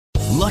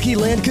Lucky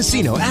Land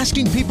Casino,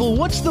 asking people,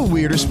 what's the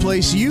weirdest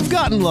place you've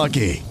gotten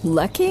lucky?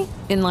 Lucky?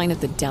 In line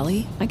at the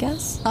deli, I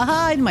guess?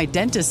 Aha, in my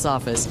dentist's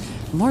office.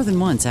 More than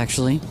once,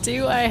 actually.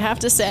 Do I have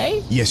to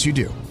say? Yes, you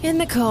do. In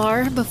the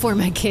car before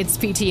my kids'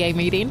 PTA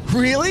meeting.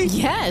 Really?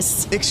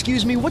 Yes.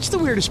 Excuse me, what's the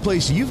weirdest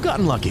place you've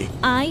gotten lucky?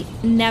 I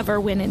never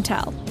win and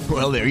tell.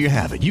 Well, there you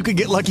have it. You can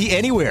get lucky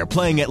anywhere,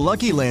 playing at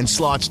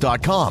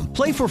LuckyLandSlots.com.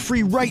 Play for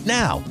free right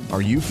now.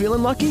 Are you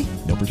feeling lucky?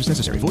 No purchase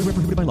necessary. Void where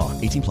prohibited by law.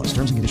 18 plus.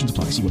 Terms and conditions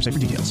apply. See website for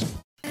details.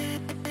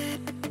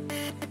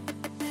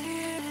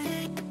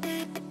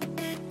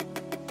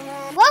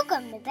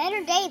 Welcome to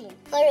Better Daily,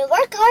 where we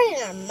work hard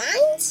in our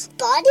minds,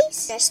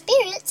 bodies, and our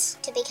spirits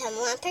to become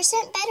 1%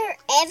 better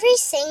every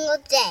single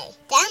day.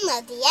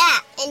 Download the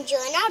app and join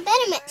our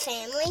Betterment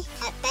family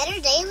at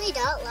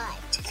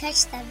betterdaily.live to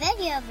catch the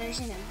video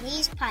version of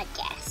these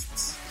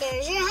podcasts.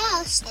 Here's your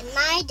host and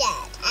my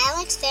dad,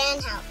 Alex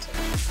Van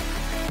Houten.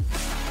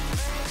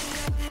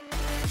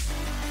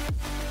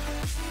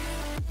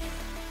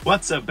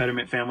 What's up,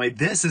 Betterment family?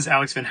 This is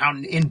Alex Van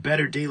Houten in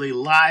Better Daily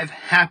Live.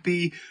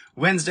 Happy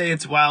Wednesday.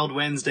 It's Wild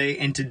Wednesday,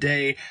 and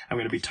today I'm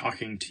going to be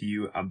talking to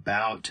you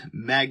about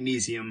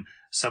magnesium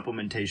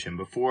supplementation.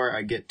 Before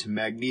I get to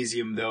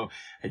magnesium, though,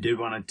 I did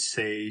want to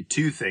say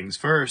two things.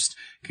 First,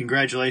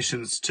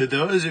 congratulations to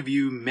those of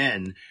you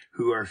men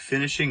who are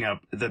finishing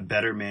up the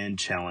Better Man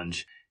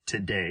Challenge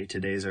today.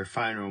 Today is our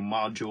final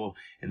module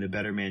in the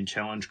Better Man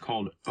Challenge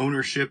called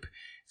Ownership.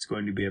 It's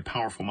going to be a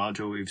powerful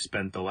module. We've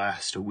spent the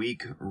last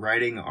week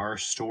writing our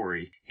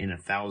story in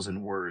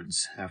 1,000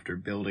 words after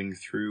building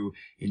through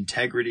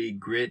integrity,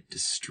 grit,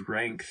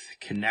 strength,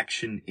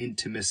 connection,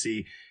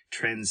 intimacy,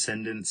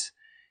 transcendence,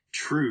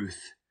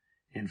 truth,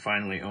 and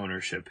finally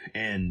ownership.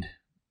 And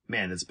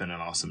man, it's been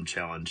an awesome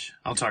challenge.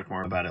 I'll talk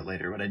more about it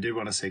later, but I did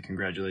want to say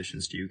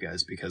congratulations to you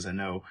guys because I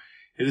know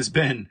it has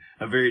been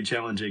a very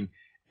challenging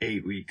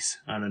 8 weeks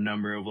on a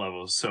number of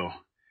levels. So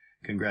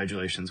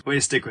congratulations. Way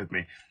to stick with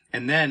me.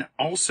 And then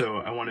also,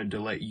 I wanted to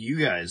let you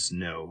guys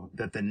know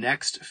that the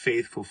next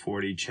Faithful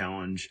 40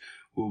 challenge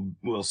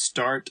will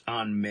start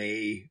on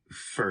May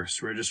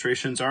 1st.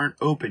 Registrations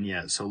aren't open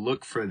yet, so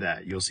look for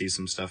that. You'll see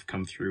some stuff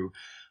come through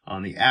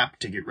on the app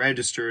to get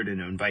registered and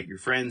invite your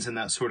friends and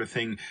that sort of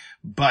thing.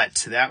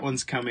 But that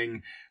one's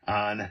coming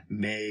on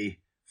May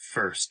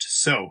 1st.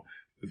 So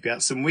we've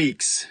got some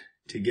weeks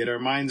to get our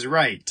minds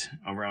right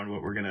around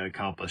what we're going to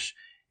accomplish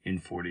in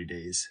 40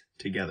 days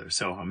together.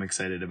 So I'm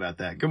excited about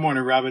that. Good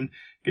morning, Robin.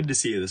 Good to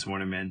see you this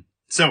morning, man.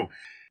 So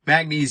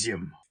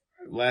magnesium.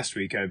 Last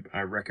week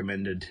I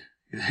recommended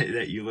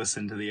that you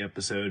listen to the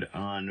episode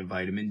on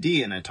vitamin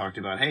D, and I talked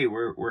about, hey,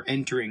 we're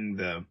entering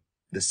the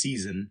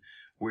season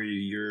where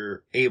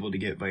you're able to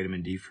get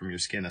vitamin D from your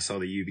skin. I saw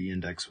the UV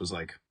index was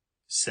like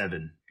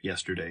 7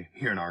 yesterday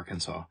here in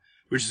Arkansas,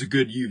 which is a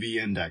good UV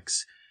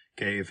index.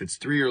 Okay, if it's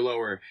 3 or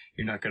lower,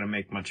 you're not going to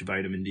make much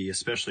vitamin D,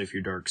 especially if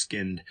you're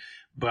dark-skinned.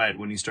 But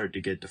when you start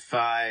to get to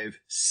 5,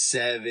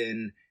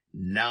 7,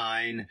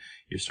 9,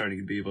 you're starting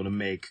to be able to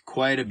make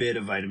quite a bit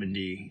of vitamin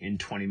D in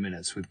 20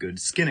 minutes with good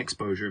skin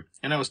exposure.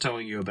 And I was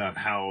telling you about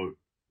how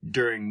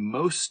during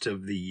most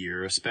of the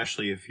year,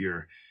 especially if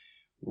you're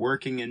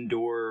working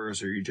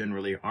indoors or you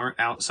generally aren't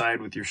outside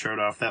with your shirt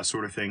off, that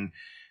sort of thing,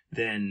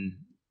 then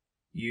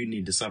you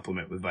need to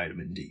supplement with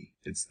vitamin D.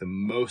 It's the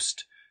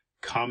most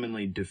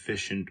commonly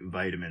deficient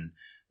vitamin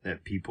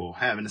that people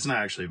have. And it's not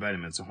actually a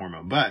vitamin, it's a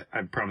hormone. But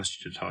I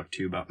promised you to talk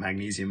to you about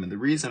magnesium. And the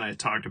reason I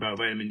talked about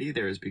vitamin D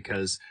there is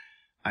because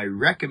I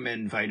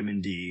recommend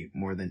vitamin D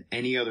more than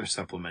any other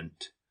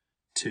supplement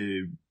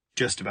to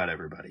just about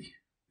everybody.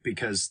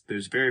 Because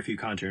there's very few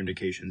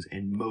contraindications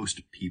and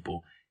most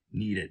people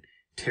need it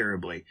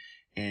terribly.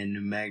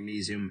 And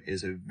magnesium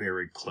is a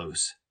very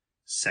close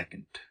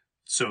second.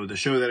 So the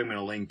show that I'm going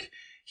to link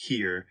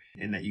here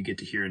and that you get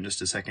to hear in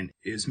just a second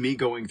is me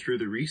going through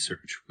the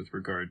research with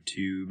regard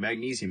to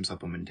magnesium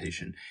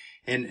supplementation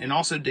and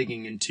also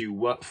digging into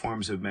what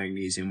forms of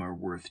magnesium are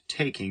worth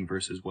taking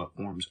versus what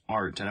forms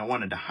aren't. And I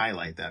wanted to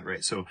highlight that,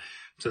 right? So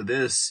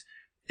this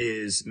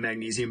is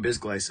magnesium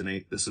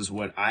bisglycinate. This is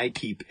what I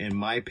keep in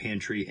my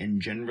pantry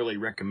and generally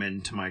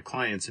recommend to my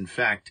clients. In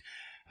fact,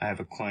 I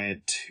have a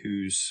client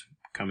who's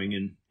coming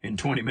in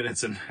 20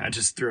 minutes and I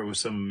just throw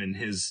some in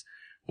his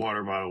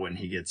water bottle when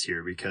he gets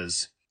here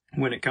because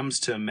when it comes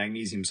to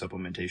magnesium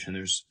supplementation,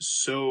 there's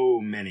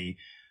so many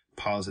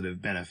positive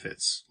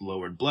benefits.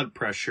 Lowered blood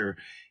pressure,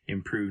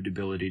 improved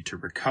ability to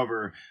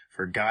recover.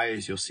 For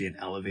guys, you'll see an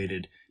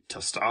elevated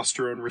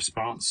testosterone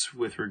response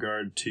with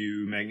regard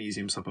to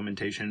magnesium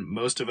supplementation.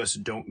 Most of us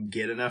don't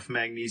get enough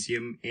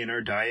magnesium in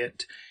our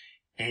diet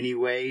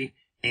anyway.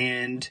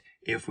 And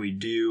if we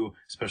do,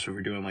 especially if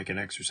we're doing like an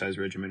exercise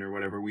regimen or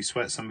whatever, we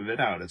sweat some of it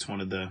out. It's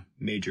one of the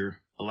major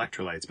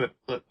electrolytes.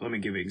 But let me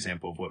give you an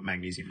example of what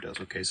magnesium does.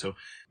 Okay, so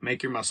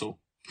make your muscle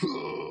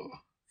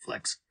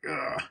flex.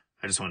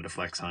 I just wanted to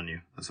flex on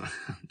you.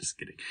 I'm just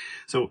kidding.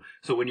 So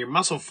when your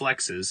muscle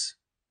flexes,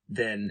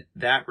 then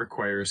that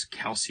requires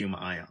calcium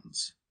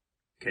ions.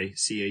 Okay,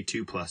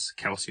 Ca2+,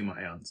 calcium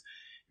ions.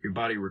 Your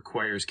body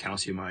requires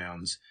calcium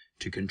ions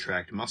to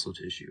contract muscle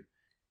tissue.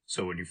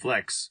 So when you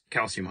flex,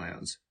 calcium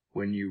ions.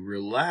 When you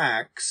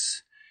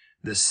relax,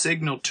 the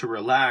signal to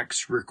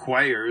relax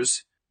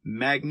requires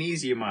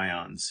magnesium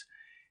ions.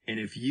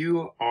 And if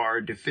you are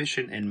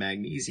deficient in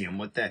magnesium,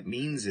 what that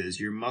means is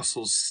your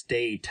muscles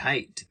stay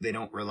tight. They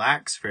don't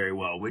relax very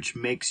well, which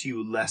makes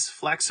you less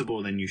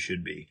flexible than you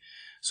should be.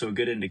 So a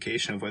good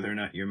indication of whether or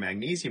not you're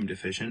magnesium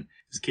deficient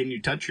is, can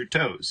you touch your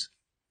toes?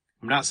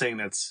 I'm not saying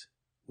that's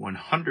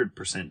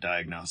 100%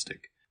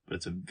 diagnostic, but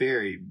it's a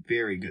very,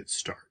 very good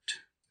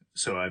start.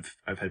 So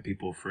I've had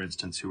people, for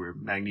instance, who were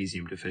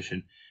magnesium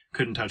deficient,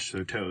 couldn't touch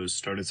their toes,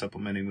 started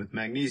supplementing with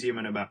magnesium,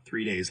 and about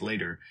 3 days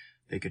later,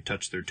 they could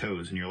touch their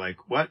toes. And you're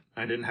like, what?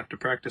 I didn't have to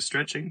practice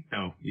stretching?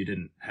 No, you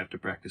didn't have to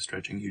practice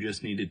stretching. You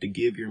just needed to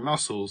give your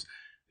muscles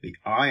the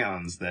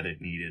ions that it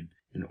needed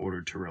in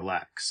order to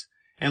relax.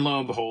 And lo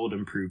and behold,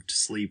 improved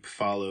sleep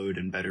followed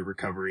and better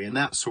recovery and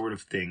that sort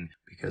of thing,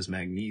 because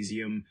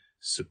magnesium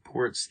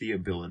supports the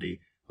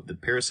ability of the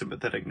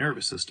parasympathetic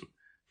nervous system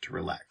to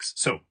relax.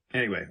 So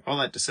anyway, all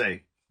that to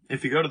say,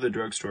 if you go to the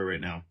drugstore right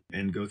now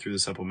and go through the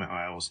supplement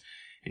aisles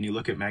and you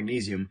look at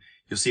magnesium,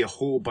 you'll see a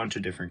whole bunch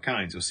of different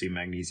kinds. You'll see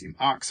magnesium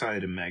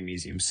oxide and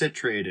magnesium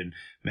citrate and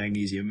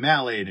magnesium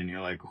malate, and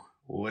you're like,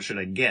 well, what should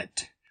I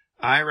get?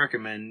 I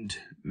recommend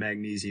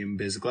magnesium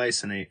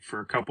bisglycinate for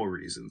a couple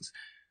reasons.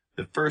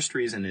 The first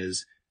reason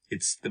is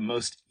it's the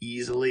most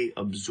easily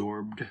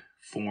absorbed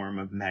form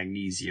of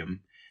magnesium,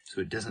 so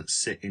it doesn't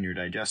sit in your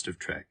digestive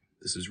tract.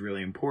 This is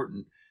really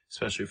important,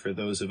 especially for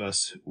those of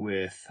us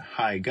with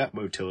high gut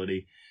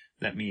motility.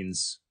 That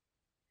means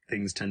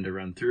things tend to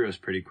run through us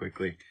pretty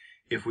quickly.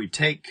 If we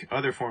take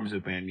other forms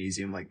of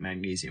magnesium, like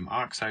magnesium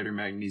oxide or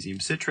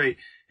magnesium citrate,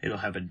 it'll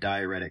have a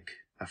diuretic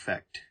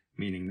effect,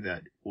 meaning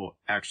that we'll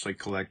actually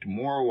collect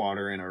more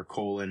water in our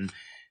colon,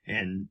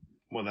 and,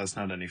 well, that's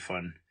not any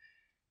fun,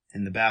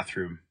 in the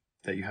bathroom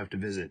that you have to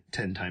visit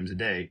 10 times a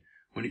day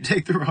when you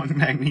take the wrong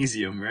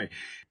magnesium, right?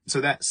 So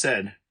that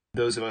said,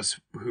 those of us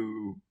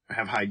who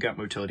have high gut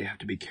motility have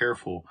to be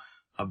careful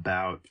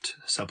about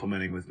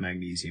supplementing with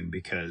magnesium,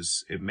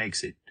 because it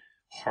makes it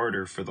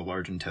harder for the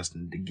large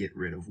intestine to get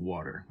rid of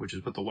water, which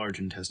is what the large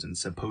intestine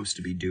is supposed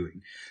to be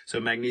doing. So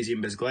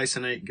magnesium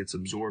bisglycinate gets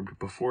absorbed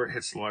before it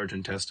hits the large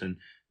intestine.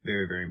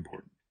 Very, very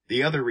important.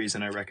 The other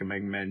reason I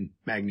recommend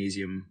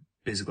magnesium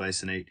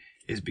bisglycinate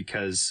is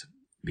because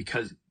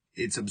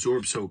it's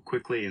absorbed so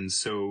quickly and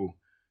so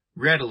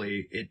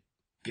readily,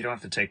 you don't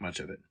have to take much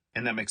of it.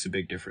 And that makes a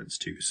big difference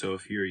too. So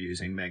if you're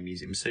using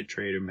magnesium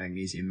citrate or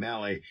magnesium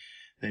malate,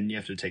 then you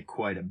have to take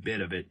quite a bit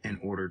of it in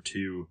order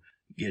to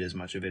get as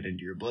much of it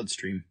into your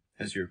bloodstream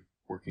as you're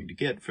working to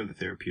get for the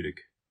therapeutic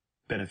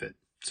benefit.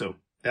 So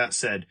that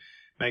said,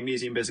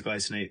 magnesium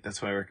bisglycinate,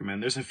 that's what I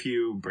recommend. There's a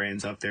few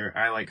brands out there.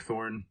 I like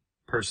Thorne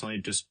personally,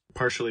 just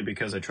partially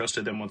because I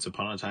trusted them once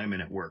upon a time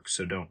and it works.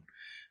 So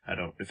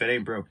if it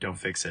ain't broke, don't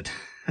fix it.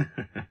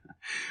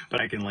 But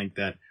I can link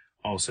that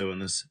also in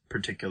this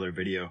particular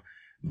video.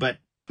 But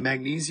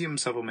magnesium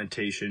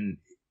supplementation,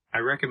 I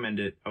recommend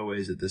it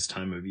always at this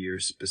time of year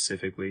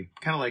specifically,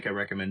 kind of like I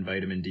recommend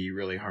vitamin D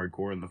really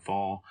hardcore in the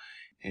fall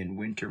and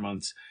winter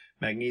months.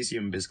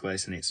 Magnesium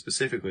bisglycinate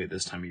specifically at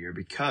this time of year,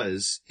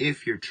 because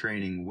if you're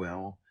training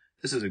well,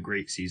 this is a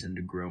great season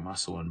to grow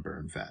muscle and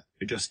burn fat.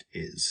 It just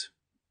is.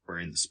 We're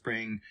in the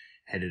spring,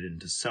 headed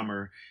into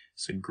summer.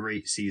 It's a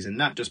great season,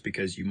 not just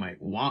because you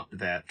might want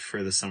that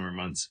for the summer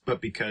months,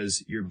 but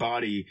because your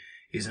body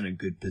is in a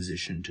good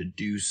position to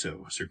do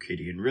so.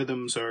 Circadian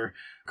rhythms are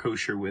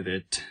kosher with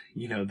it.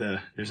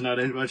 There's not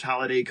as much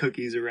holiday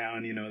cookies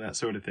around, that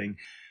sort of thing.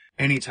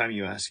 Anytime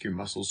you ask your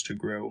muscles to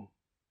grow,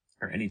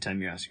 or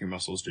anytime you ask your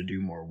muscles to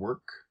do more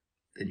work,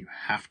 then you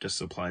have to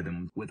supply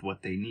them with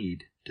what they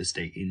need to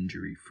stay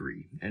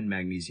injury-free. And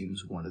magnesium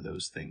is one of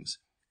those things.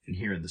 And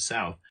here in the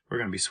South, we're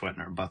going to be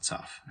sweating our butts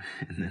off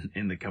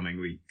in the coming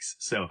weeks.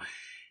 So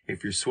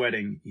if you're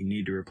sweating, you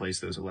need to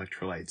replace those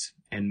electrolytes.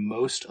 And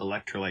most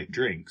electrolyte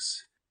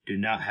drinks do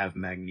not have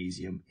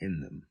magnesium in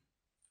them,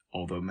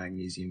 although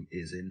magnesium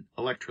is an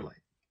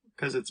electrolyte,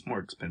 because it's more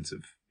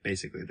expensive.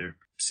 Basically, they're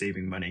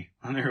saving money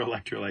on their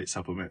electrolyte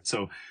supplement.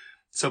 So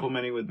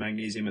supplementing with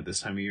magnesium at this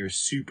time of year is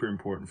super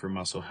important for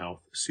muscle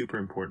health, super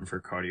important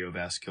for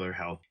cardiovascular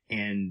health,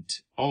 and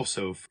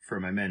also for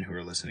my men who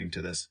are listening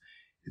to this,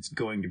 it's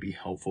going to be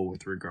helpful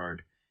with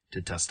regard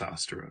to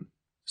testosterone.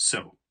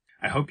 So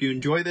I hope you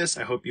enjoy this.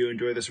 I hope you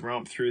enjoy this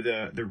romp through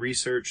the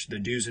research, the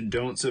do's and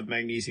don'ts of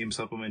magnesium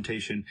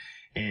supplementation,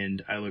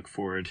 and I look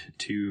forward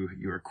to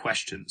your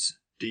questions.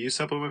 Do you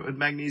supplement with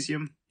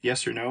magnesium?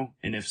 Yes or no?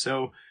 And if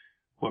so,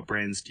 what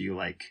brands do you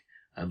like?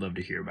 I'd love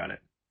to hear about it.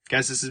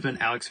 Guys, this has been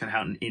Alex Van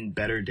Houten in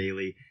Better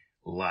Daily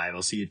Live.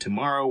 I'll see you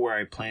tomorrow, where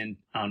I plan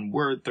on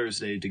Word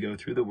Thursday to go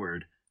through the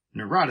word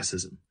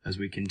neuroticism as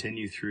we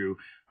continue through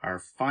our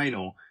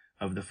final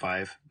of the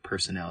 5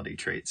 personality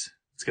traits.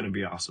 It's going to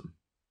be awesome.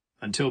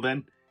 Until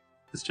then,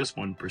 it's just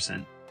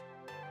 1%.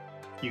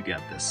 You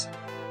got this.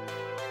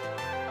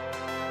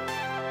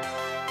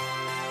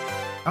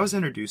 I was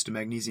introduced to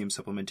magnesium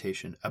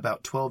supplementation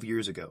about 12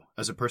 years ago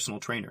as a personal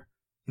trainer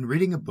in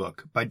reading a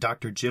book by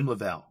Dr. Jim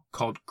Lavelle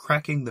called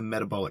Cracking the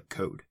Metabolic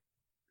Code.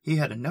 He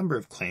had a number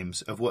of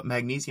claims of what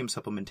magnesium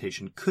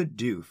supplementation could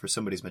do for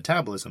somebody's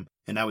metabolism,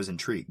 and I was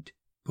intrigued.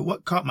 But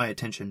what caught my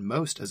attention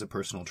most as a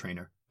personal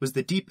trainer was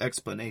the deep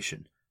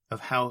explanation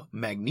of how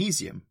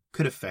magnesium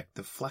could affect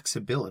the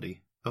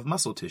flexibility of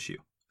muscle tissue.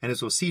 And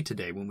as we'll see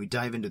today when we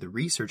dive into the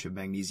research of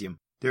magnesium,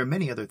 there are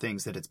many other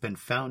things that it's been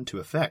found to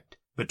affect.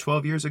 But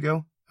 12 years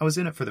ago, I was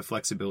in it for the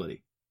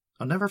flexibility.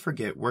 I'll never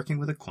forget working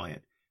with a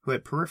client who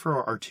had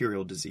peripheral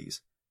arterial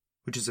disease,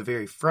 which is a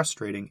very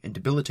frustrating and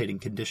debilitating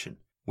condition,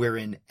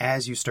 wherein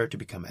as you start to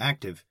become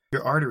active,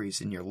 your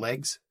arteries in your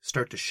legs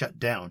start to shut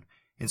down,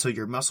 and so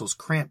your muscles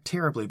cramp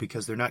terribly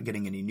because they're not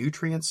getting any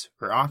nutrients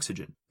or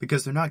oxygen,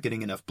 because they're not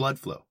getting enough blood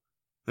flow.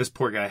 This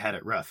poor guy had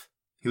it rough.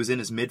 He was in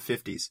his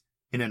mid-50s,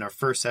 and in our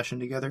first session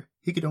together,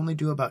 he could only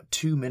do about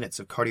 2 minutes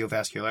of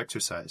cardiovascular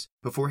exercise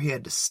before he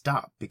had to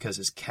stop because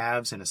his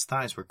calves and his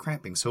thighs were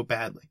cramping so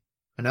badly.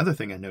 Another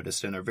thing I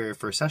noticed in our very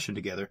first session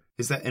together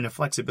is that in a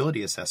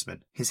flexibility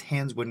assessment, his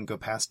hands wouldn't go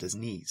past his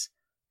knees.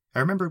 I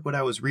remembered what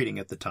I was reading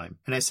at the time,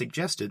 and I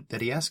suggested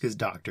that he ask his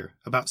doctor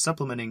about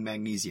supplementing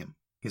magnesium.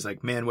 He's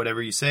like, "Man,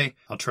 whatever you say,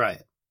 I'll try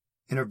it."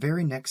 In our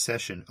very next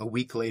session, a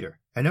week later,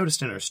 I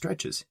noticed in our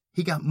stretches,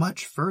 he got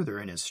much further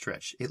in his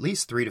stretch, at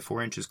least 3 to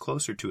 4 inches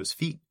closer to his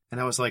feet. And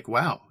I was like,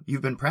 "Wow,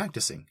 you've been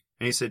practicing."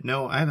 And he said,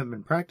 "No, I haven't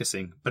been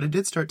practicing, but I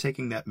did start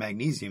taking that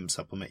magnesium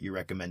supplement you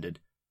recommended."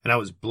 And I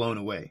was blown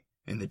away.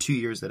 In the 2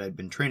 years that I'd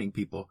been training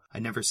people,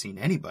 I'd never seen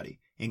anybody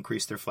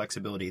increase their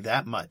flexibility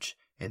that much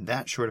in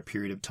that short a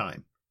period of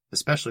time,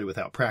 especially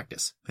without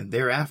practice. And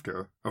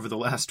thereafter, over the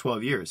last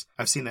 12 years,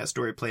 I've seen that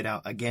story played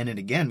out again and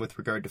again with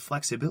regard to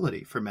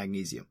flexibility for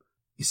magnesium.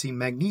 You see,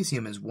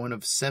 magnesium is one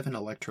of 7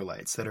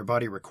 electrolytes that our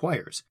body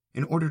requires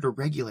in order to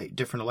regulate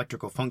different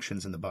electrical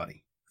functions in the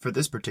body. For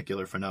this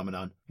particular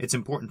phenomenon, it's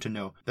important to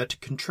know that to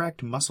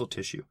contract muscle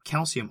tissue,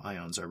 calcium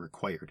ions are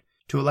required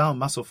to allow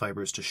muscle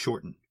fibers to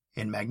shorten,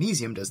 and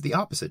magnesium does the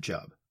opposite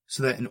job,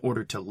 so that in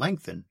order to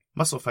lengthen,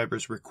 muscle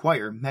fibers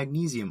require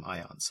magnesium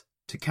ions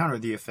to counter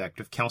the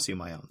effect of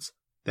calcium ions.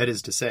 That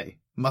is to say,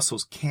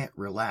 muscles can't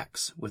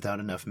relax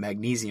without enough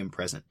magnesium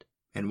present.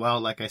 And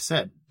while, like I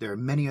said, there are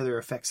many other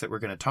effects that we're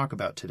going to talk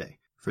about today,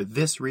 for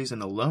this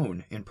reason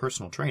alone in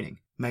personal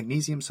training,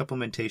 magnesium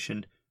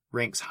supplementation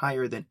ranks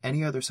higher than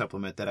any other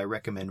supplement that I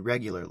recommend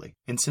regularly.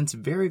 And since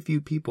very few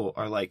people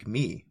are like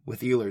me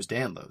with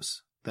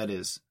Ehlers-Danlos, that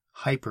is,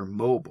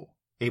 hypermobile,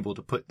 able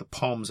to put the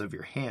palms of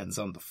your hands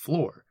on the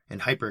floor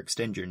and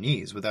hyperextend your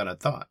knees without a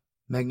thought,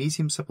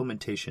 magnesium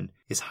supplementation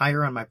is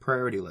higher on my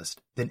priority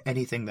list than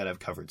anything that I've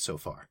covered so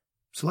far.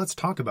 So let's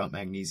talk about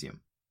magnesium.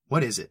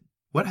 What is it?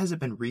 What has it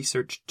been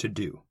researched to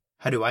do?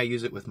 How do I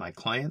use it with my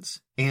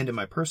clients? And in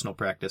my personal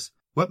practice,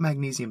 what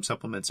magnesium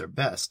supplements are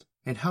best?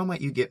 And how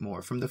might you get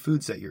more from the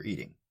foods that you're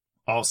eating?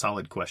 All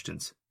solid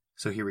questions.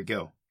 So here we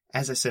go.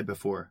 As I said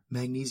before,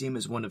 magnesium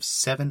is one of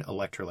 7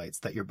 electrolytes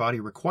that your body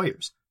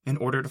requires in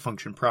order to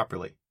function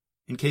properly.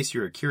 In case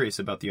you're curious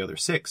about the other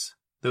 6,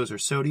 those are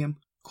sodium,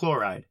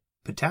 chloride,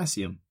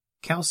 potassium,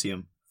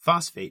 calcium,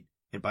 phosphate,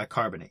 and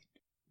bicarbonate.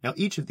 Now,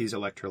 each of these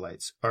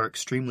electrolytes are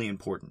extremely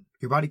important.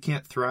 Your body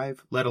can't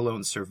thrive, let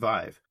alone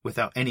survive,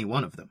 without any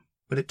one of them.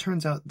 But it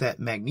turns out that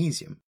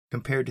magnesium,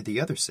 compared to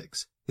the other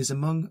 6, is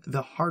among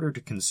the harder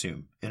to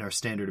consume in our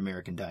standard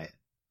American diet.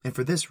 And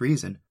for this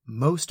reason,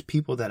 most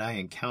people that I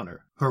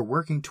encounter who are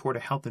working toward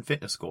a health and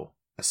fitness goal,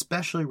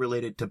 especially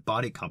related to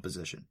body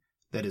composition,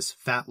 that is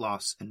fat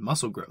loss and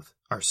muscle growth,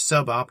 are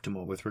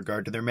suboptimal with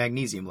regard to their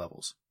magnesium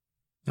levels.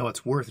 Now,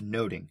 it's worth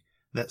noting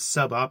that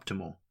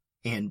suboptimal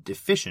and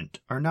deficient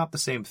are not the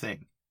same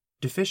thing.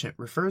 Deficient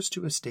refers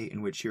to a state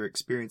in which you're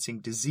experiencing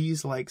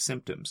disease-like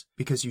symptoms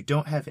because you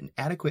don't have an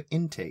adequate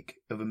intake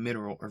of a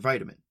mineral or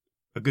vitamin.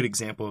 A good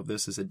example of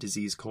this is a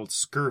disease called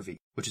scurvy,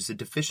 which is a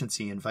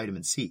deficiency in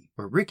vitamin C,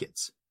 or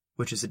rickets,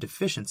 which is a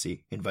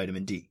deficiency in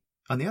vitamin D.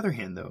 On the other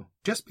hand, though,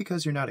 just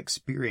because you're not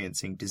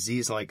experiencing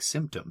disease-like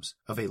symptoms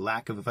of a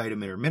lack of a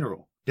vitamin or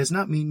mineral does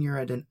not mean you're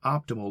at an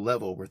optimal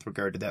level with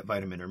regard to that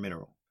vitamin or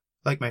mineral.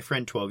 Like my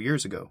friend 12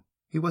 years ago,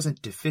 he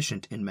wasn't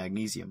deficient in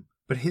magnesium,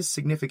 but his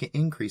significant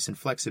increase in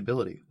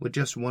flexibility with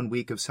just 1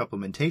 week of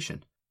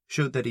supplementation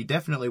showed that he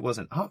definitely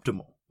wasn't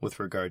optimal with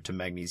regard to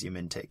magnesium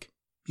intake.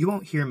 You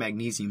won't hear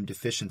magnesium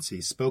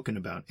deficiency spoken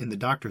about in the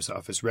doctor's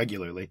office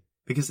regularly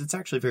because it's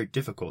actually very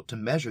difficult to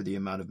measure the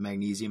amount of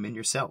magnesium in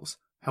your cells.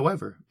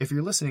 However, if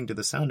you're listening to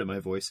the sound of my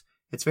voice,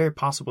 it's very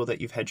possible that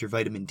you've had your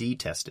vitamin D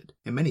tested,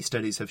 and many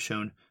studies have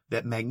shown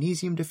that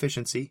magnesium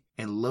deficiency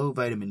and low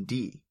vitamin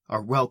D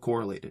are well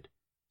correlated,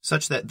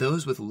 such that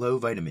those with low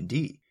vitamin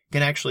D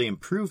can actually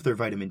improve their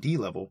vitamin D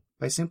level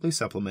by simply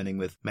supplementing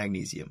with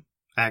magnesium.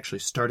 I actually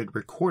started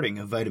recording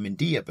a vitamin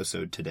D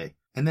episode today,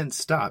 and then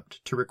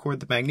stopped to record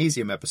the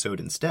magnesium episode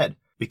instead,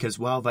 because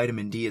while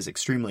vitamin D is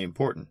extremely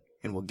important,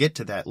 and we'll get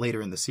to that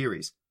later in the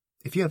series,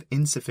 if you have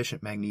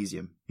insufficient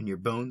magnesium in your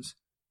bones,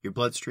 your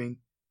bloodstream,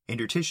 and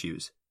your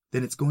tissues,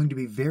 then it's going to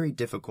be very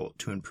difficult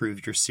to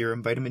improve your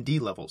serum vitamin D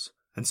levels.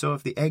 And so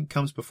if the egg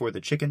comes before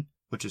the chicken,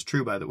 which is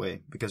true by the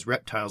way, because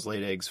reptiles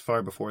laid eggs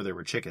far before there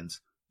were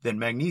chickens, then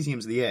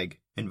magnesium's the egg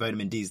and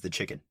vitamin D's the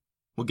chicken.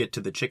 We'll get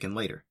to the chicken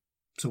later.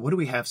 So what do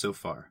we have so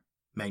far?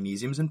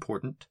 Magnesium is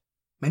important.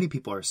 Many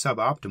people are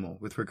suboptimal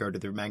with regard to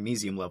their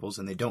magnesium levels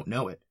and they don't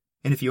know it.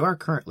 And if you are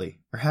currently,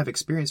 or have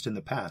experienced in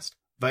the past,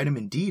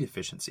 vitamin D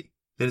deficiency,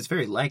 then it's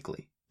very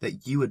likely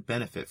that you would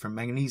benefit from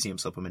magnesium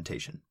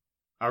supplementation.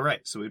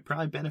 Alright, so we'd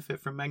probably benefit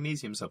from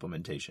magnesium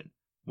supplementation.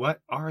 What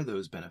are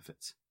those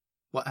benefits?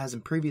 Well, as in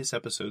previous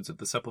episodes of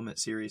the supplement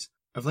series,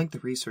 I've linked the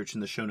research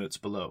in the show notes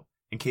below,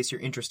 in case you're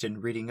interested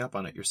in reading up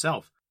on it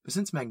yourself. But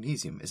since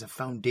magnesium is a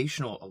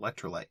foundational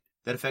electrolyte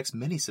that affects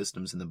many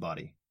systems in the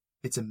body,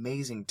 it's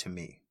amazing to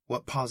me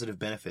what positive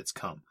benefits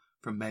come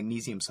from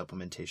magnesium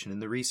supplementation in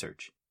the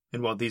research.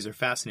 And while these are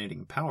fascinating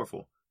and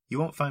powerful, you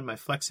won't find my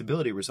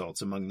flexibility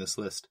results among this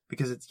list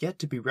because it's yet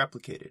to be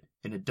replicated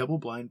in a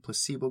double-blind,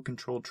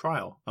 placebo-controlled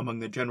trial among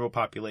the general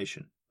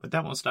population. But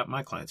that won't stop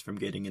my clients from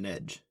getting an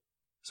edge.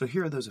 So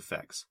here are those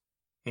effects.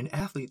 In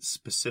athletes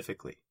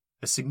specifically,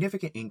 a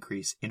significant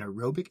increase in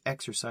aerobic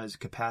exercise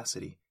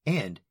capacity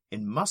and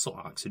in muscle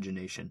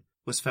oxygenation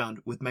was found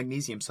with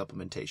magnesium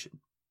supplementation.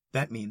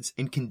 That means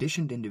in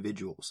conditioned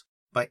individuals,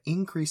 by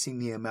increasing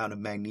the amount of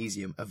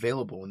magnesium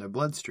available in their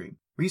bloodstream,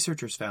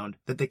 researchers found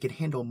that they could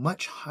handle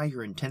much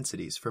higher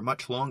intensities for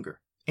much longer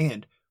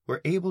and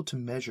were able to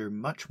measure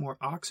much more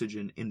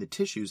oxygen in the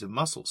tissues of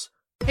muscles.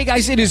 Hey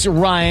guys, it is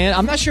Ryan.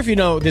 I'm not sure if you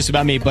know this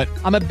about me, but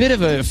I'm a bit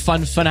of a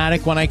fun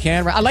fanatic when I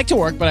can. I like to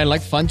work, but I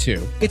like fun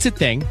too. It's a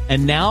thing.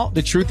 And now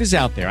the truth is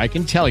out there. I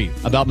can tell you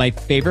about my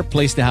favorite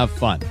place to have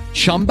fun.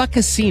 Chumba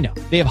Casino.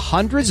 They have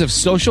hundreds of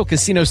social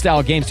casino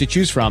style games to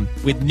choose from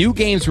with new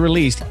games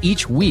released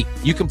each week.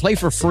 You can play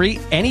for free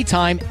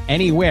anytime,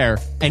 anywhere.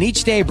 And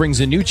each day brings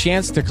a new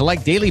chance to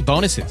collect daily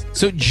bonuses.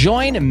 So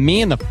join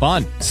me in the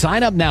fun.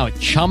 Sign up now at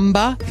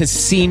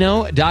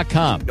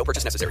ChumbaCasino.com. No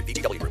purchase necessary.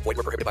 VGW Group. Void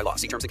where prohibited by law.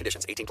 See terms and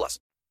conditions. 18+.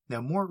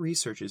 Now, more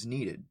research is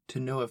needed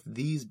to know if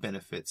these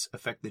benefits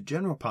affect the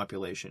general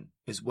population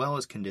as well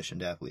as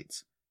conditioned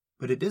athletes.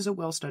 But it is a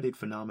well-studied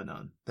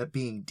phenomenon that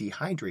being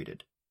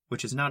dehydrated,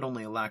 which is not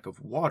only a lack of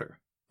water,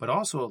 but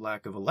also a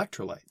lack of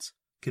electrolytes,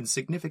 can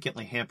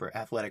significantly hamper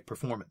athletic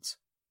performance.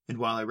 And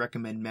while I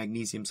recommend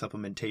magnesium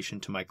supplementation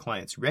to my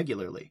clients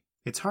regularly,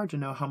 it's hard to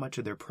know how much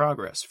of their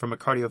progress from a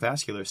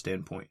cardiovascular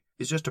standpoint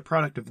is just a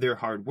product of their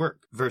hard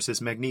work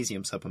versus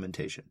magnesium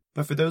supplementation.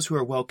 But for those who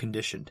are well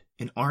conditioned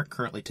and aren't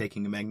currently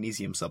taking a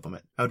magnesium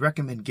supplement, I would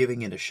recommend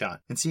giving it a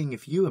shot and seeing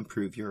if you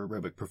improve your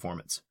aerobic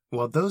performance.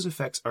 While those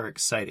effects are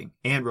exciting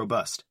and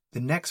robust,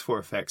 the next 4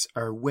 effects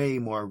are way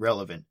more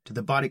relevant to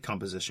the body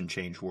composition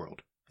change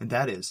world. And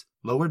that is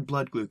lowered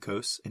blood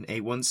glucose and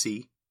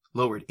A1C,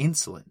 lowered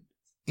insulin,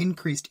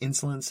 increased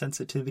insulin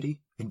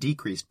sensitivity, and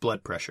decreased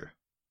blood pressure.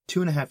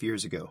 2.5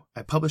 years ago,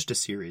 I published a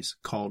series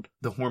called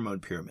The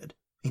Hormone Pyramid,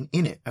 and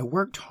in it I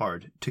worked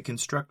hard to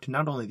construct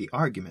not only the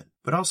argument,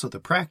 but also the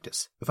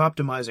practice of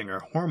optimizing our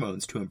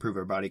hormones to improve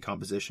our body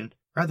composition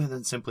rather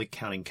than simply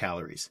counting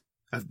calories.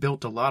 I've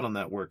built a lot on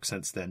that work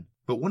since then,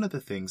 but one of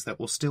the things that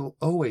will still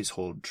always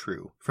hold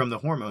true from the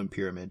Hormone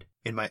Pyramid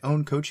in my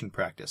own coaching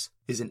practice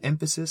is an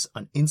emphasis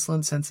on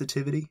insulin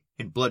sensitivity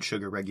and blood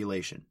sugar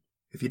regulation.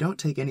 If you don't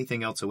take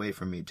anything else away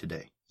from me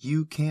today,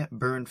 you can't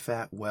burn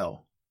fat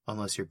well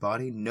unless your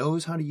body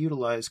knows how to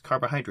utilize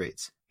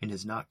carbohydrates and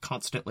is not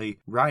constantly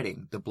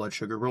riding the blood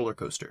sugar roller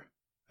coaster.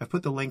 I've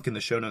put the link in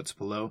the show notes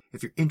below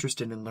if you're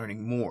interested in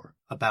learning more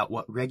about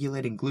what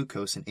regulating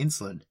glucose and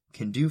insulin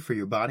can do for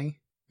your body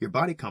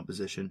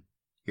composition,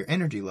 your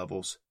energy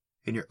levels,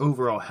 and your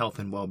overall health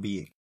and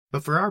well-being.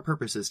 But for our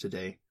purposes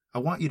today, I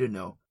want you to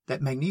know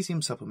that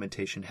magnesium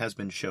supplementation has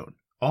been shown,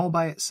 all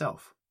by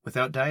itself,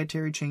 without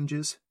dietary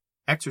changes,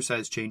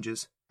 exercise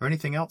changes, or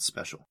anything else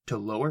special, to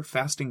lower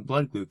fasting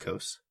blood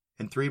glucose,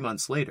 and 3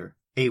 months later,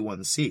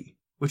 A1C,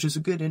 which is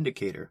a good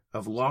indicator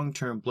of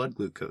long-term blood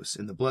glucose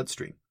in the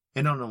bloodstream.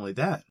 And not only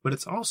that, but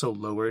it's also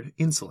lowered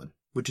insulin,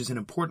 which is an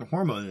important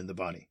hormone in the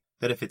body,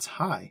 that if it's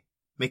high,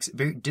 makes it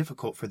very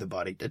difficult for the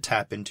body to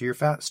tap into your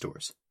fat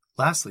stores.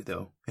 Lastly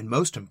though, and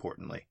most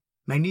importantly,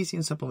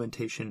 magnesium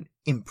supplementation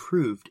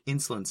improved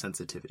insulin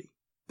sensitivity.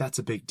 That's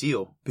a big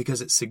deal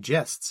because it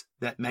suggests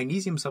that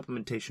magnesium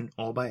supplementation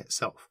all by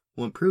itself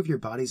will improve your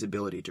body's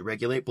ability to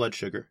regulate blood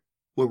sugar,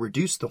 will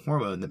reduce the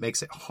hormone that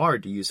makes it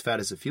hard to use fat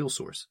as a fuel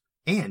source,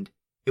 and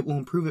it will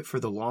improve it for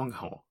the long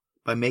haul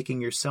by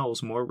making your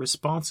cells more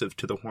responsive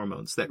to the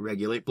hormones that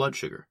regulate blood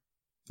sugar.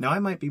 Now, I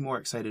might be more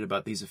excited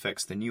about these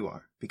effects than you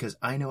are, because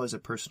I know as a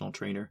personal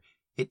trainer,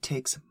 it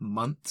takes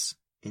months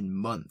and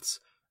months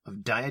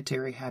of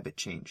dietary habit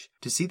change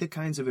to see the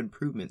kinds of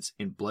improvements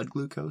in blood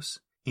glucose,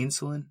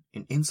 insulin,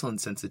 and insulin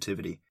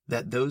sensitivity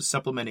that those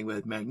supplementing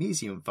with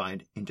magnesium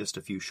find in just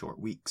a few short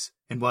weeks.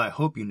 And while I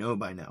hope you know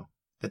by now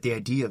that the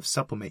idea of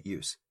supplement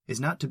use is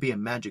not to be a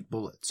magic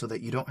bullet so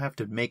that you don't have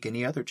to make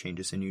any other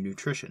changes in your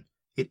nutrition,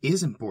 it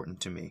is important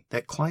to me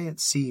that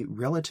clients see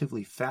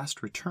relatively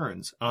fast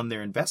returns on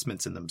their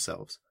investments in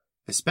themselves,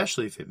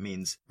 especially if it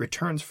means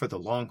returns for the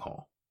long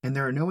haul. And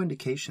there are no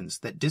indications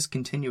that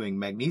discontinuing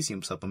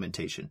magnesium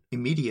supplementation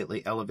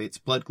immediately elevates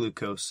blood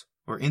glucose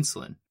or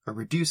insulin or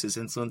reduces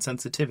insulin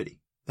sensitivity.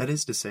 That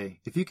is to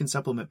say, if you can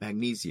supplement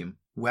magnesium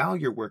while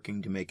you're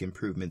working to make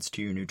improvements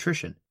to your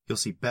nutrition, you'll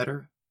see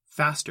better,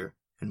 faster,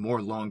 and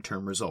more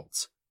long-term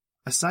results.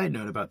 A side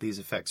note about these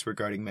effects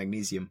regarding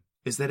magnesium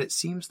is that it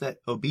seems that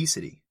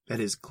obesity, that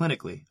is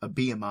clinically a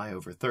BMI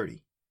over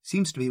 30,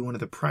 seems to be one of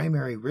the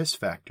primary risk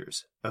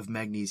factors of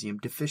magnesium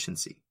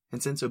deficiency.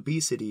 And since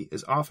obesity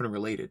is often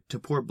related to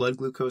poor blood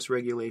glucose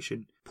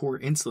regulation, poor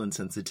insulin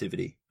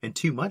sensitivity, and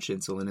too much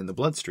insulin in the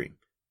bloodstream,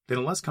 then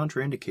unless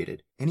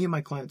contraindicated, any of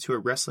my clients who are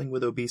wrestling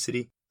with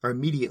obesity are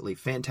immediately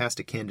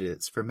fantastic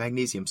candidates for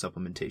magnesium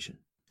supplementation.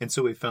 And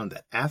so we found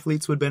that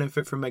athletes would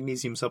benefit from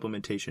magnesium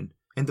supplementation,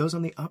 and those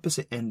on the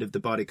opposite end of the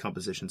body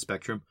composition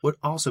spectrum would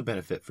also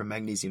benefit from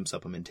magnesium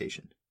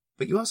supplementation.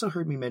 But you also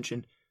heard me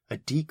mention a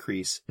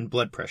decrease in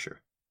blood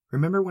pressure.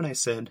 Remember when I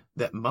said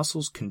that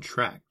muscles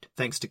contract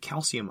thanks to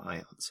calcium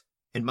ions,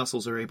 and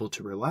muscles are able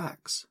to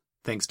relax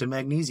thanks to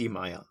magnesium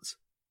ions?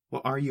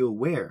 Well, are you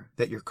aware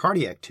that your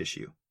cardiac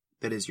tissue,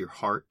 that is your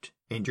heart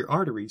and your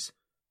arteries,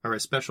 are a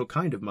special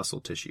kind of muscle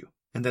tissue,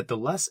 and that the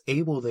less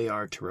able they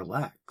are to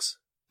relax,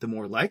 the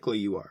more likely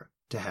you are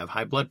to have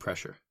high blood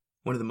pressure?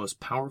 One of the most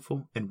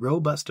powerful and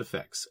robust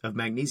effects of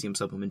magnesium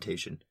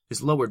supplementation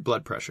is lowered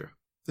blood pressure.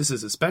 This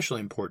is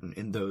especially important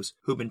in those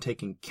who've been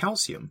taking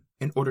calcium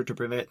in order to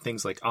prevent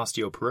things like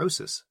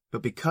osteoporosis,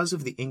 but because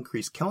of the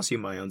increased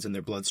calcium ions in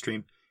their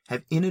bloodstream,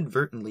 have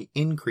inadvertently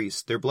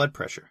increased their blood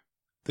pressure.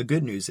 The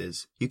good news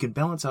is you can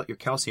balance out your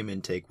calcium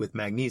intake with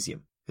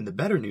magnesium, and the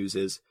better news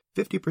is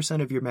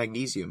 50% of your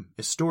magnesium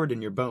is stored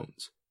in your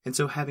bones. And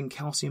so having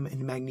calcium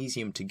and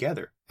magnesium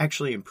together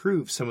actually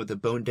improves some of the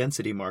bone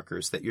density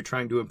markers that you're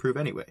trying to improve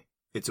anyway.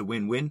 It's a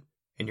win-win,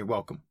 and you're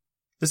welcome.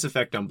 This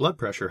effect on blood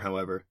pressure,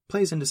 however,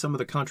 plays into some of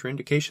the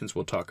contraindications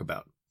we'll talk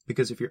about,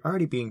 because if you're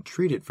already being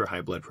treated for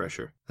high blood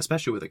pressure,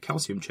 especially with a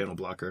calcium channel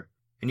blocker,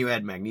 and you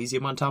add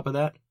magnesium on top of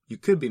that, you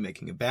could be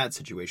making a bad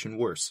situation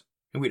worse,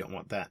 and we don't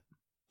want that.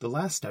 The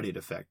last studied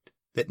effect,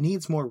 that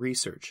needs more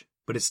research,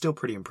 but is still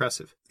pretty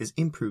impressive, is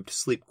improved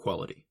sleep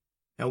quality.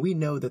 Now we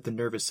know that the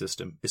nervous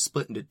system is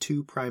split into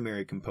two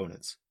primary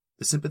components,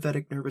 the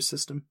sympathetic nervous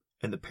system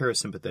and the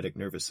parasympathetic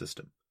nervous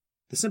system.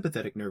 The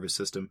sympathetic nervous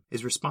system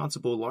is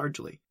responsible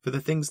largely for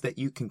the things that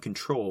you can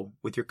control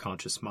with your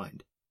conscious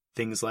mind.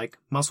 Things like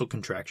muscle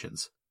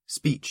contractions,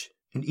 speech,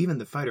 and even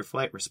the fight or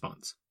flight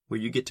response, where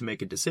you get to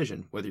make a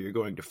decision whether you're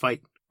going to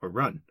fight or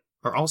run,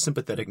 are all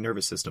sympathetic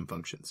nervous system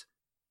functions.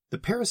 The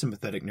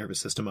parasympathetic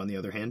nervous system, on the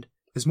other hand,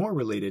 is more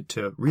related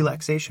to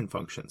relaxation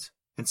functions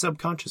and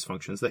subconscious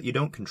functions that you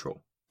don't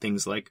control.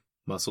 Things like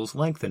muscles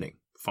lengthening,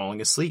 falling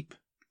asleep,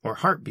 or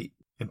heartbeat,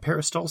 and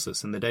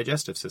peristalsis in the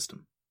digestive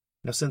system.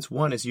 Now, since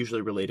one is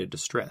usually related to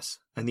stress,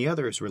 and the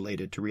other is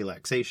related to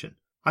relaxation,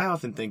 I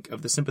often think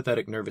of the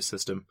sympathetic nervous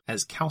system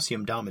as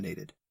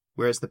calcium-dominated,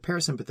 whereas the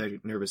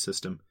parasympathetic nervous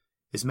system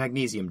is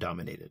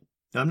magnesium-dominated.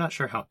 Now, I'm not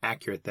sure how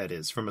accurate that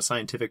is from a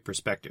scientific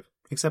perspective,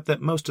 except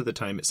that most of the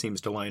time it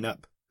seems to line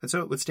up, and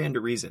so it would stand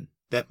to reason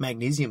that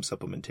magnesium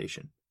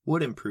supplementation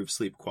would improve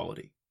sleep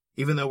quality.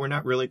 Even though we're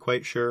not really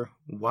quite sure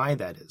why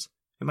that is,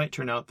 it might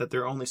turn out that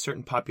there are only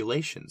certain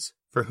populations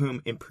for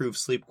whom improved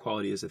sleep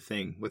quality is a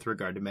thing with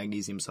regard to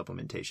magnesium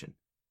supplementation.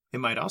 It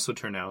might also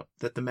turn out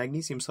that the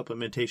magnesium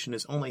supplementation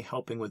is only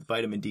helping with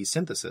vitamin D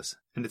synthesis,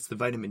 and it's the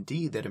vitamin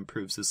D that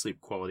improves the sleep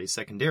quality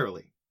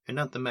secondarily, and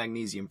not the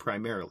magnesium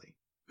primarily.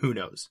 Who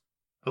knows?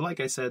 But like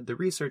I said, the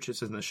research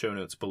is in the show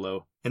notes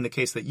below, in the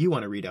case that you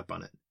want to read up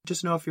on it.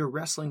 Just know if you're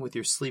wrestling with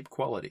your sleep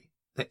quality,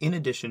 that in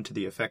addition to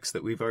the effects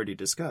that we've already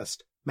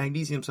discussed,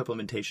 magnesium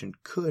supplementation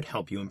could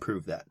help you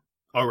improve that.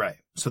 Alright,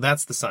 so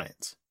that's the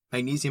science.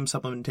 Magnesium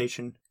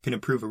supplementation can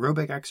improve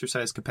aerobic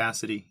exercise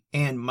capacity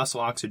and muscle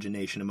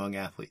oxygenation among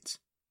athletes.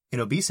 In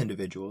obese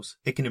individuals,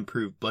 it can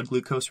improve blood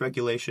glucose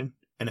regulation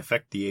and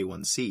affect the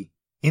A1C,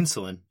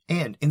 insulin,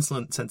 and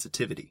insulin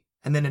sensitivity.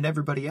 And then in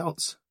everybody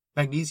else,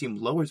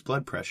 magnesium lowers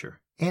blood pressure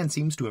and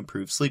seems to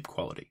improve sleep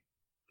quality.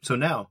 So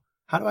now,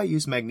 how do I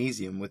use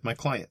magnesium with my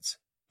clients?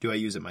 Do I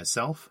use it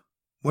myself?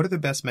 What are the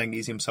best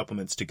magnesium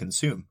supplements to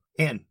consume?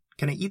 And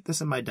can I eat this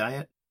in my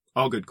diet?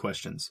 All good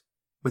questions.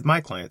 With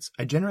my clients,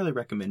 I generally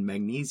recommend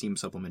magnesium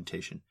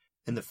supplementation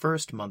in the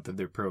first month of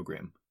their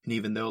program. And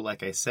even though,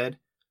 like I said,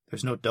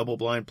 there's no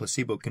double-blind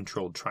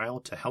placebo-controlled trial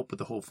to help with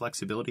the whole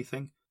flexibility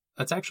thing,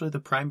 that's actually the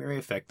primary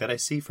effect that I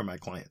see for my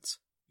clients.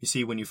 You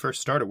see, when you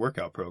first start a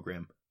workout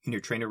program, and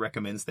your trainer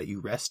recommends that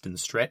you rest and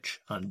stretch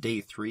on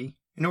day 3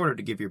 in order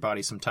to give your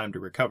body some time to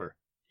recover,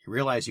 you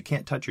realize you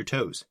can't touch your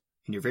toes,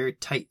 and you're very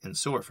tight and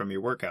sore from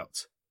your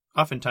workouts.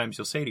 Oftentimes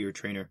you'll say to your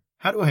trainer,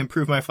 "How do I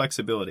improve my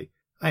flexibility?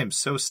 I am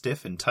so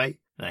stiff and tight,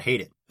 and I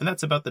hate it." And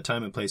that's about the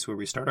time and place where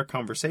we start our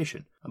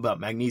conversation about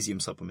magnesium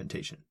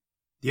supplementation.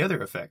 The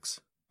other effects,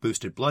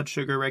 boosted blood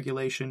sugar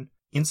regulation,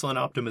 insulin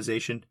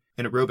optimization,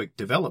 and aerobic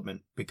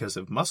development because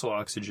of muscle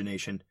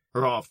oxygenation,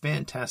 are all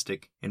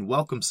fantastic and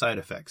welcome side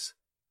effects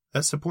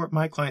that support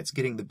my clients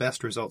getting the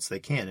best results they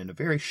can in a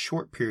very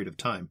short period of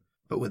time,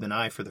 but with an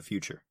eye for the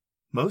future.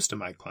 Most of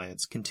my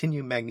clients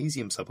continue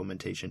magnesium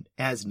supplementation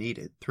as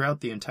needed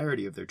throughout the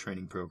entirety of their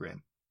training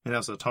program. And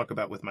as I'll talk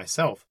about with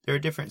myself, there are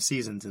different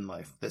seasons in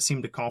life that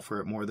seem to call for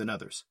it more than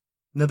others.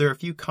 Now, there are a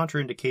few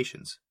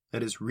contraindications,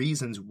 that is,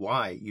 reasons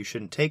why you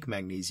shouldn't take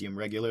magnesium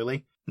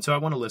regularly, and so I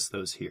want to list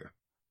those here.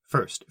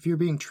 First, if you're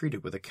being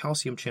treated with a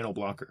calcium channel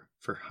blocker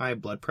for high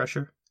blood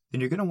pressure, then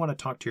you're going to want to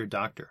talk to your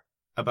doctor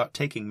about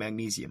taking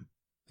magnesium.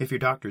 If your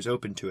doctor's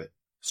open to it,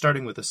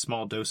 starting with a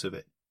small dose of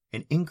it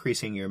and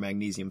increasing your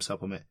magnesium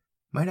supplement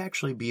might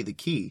actually be the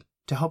key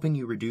to helping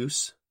you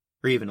reduce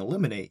or even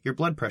eliminate your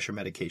blood pressure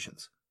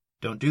medications.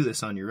 Don't do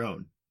this on your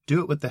own.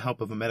 Do it with the help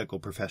of a medical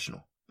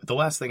professional. But the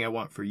last thing I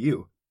want for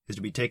you is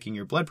to be taking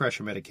your blood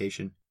pressure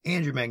medication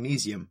and your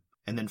magnesium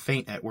and then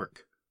faint at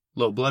work.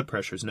 Low blood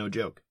pressure is no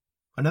joke.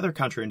 Another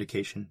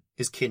contraindication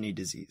is kidney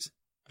disease.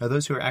 Now,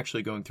 those who are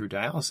actually going through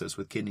dialysis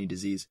with kidney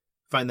disease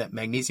find that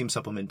magnesium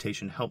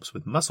supplementation helps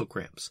with muscle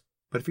cramps.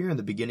 But if you're in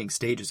the beginning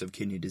stages of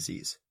kidney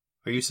disease,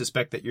 or you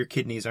suspect that your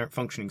kidneys aren't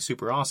functioning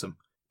super awesome,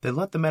 then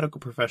let the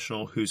medical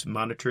professional who's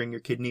monitoring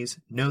your kidneys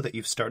know that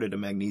you've started a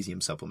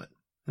magnesium supplement,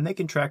 and they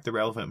can track the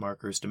relevant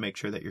markers to make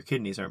sure that your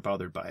kidneys aren't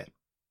bothered by it.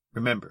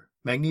 Remember,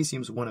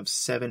 magnesium is one of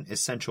 7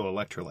 essential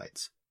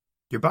electrolytes.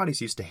 Your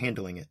body's used to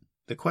handling it.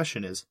 The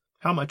question is,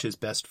 how much is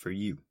best for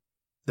you?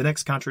 The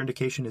next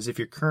contraindication is if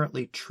you're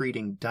currently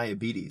treating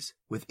diabetes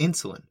with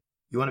insulin,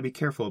 you want to be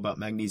careful about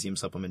magnesium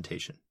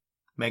supplementation.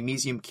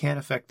 Magnesium can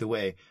affect the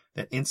way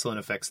that insulin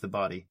affects the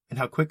body and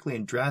how quickly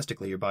and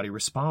drastically your body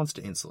responds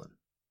to insulin.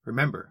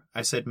 Remember,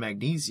 I said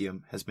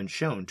magnesium has been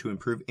shown to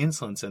improve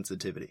insulin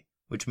sensitivity,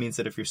 which means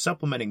that if you're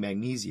supplementing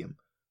magnesium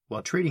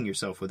while treating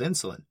yourself with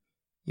insulin,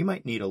 you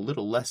might need a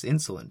little less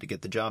insulin to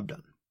get the job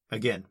done.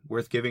 Again,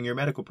 worth giving your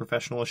medical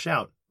professional a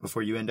shout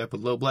before you end up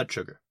with low blood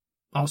sugar.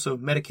 Also,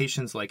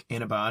 medications like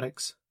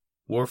antibiotics,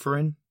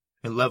 warfarin,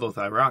 and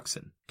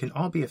levothyroxine can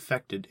all be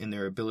affected in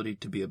their ability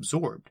to be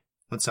absorbed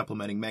when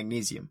supplementing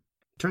magnesium.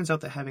 It turns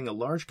out that having a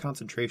large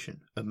concentration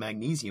of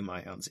magnesium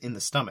ions in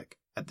the stomach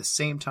at the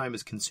same time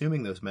as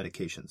consuming those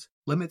medications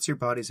limits your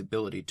body's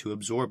ability to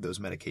absorb those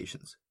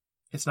medications.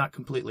 It's not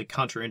completely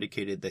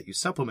contraindicated that you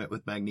supplement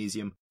with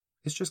magnesium,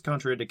 it's just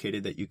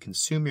contraindicated that you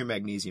consume your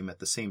magnesium at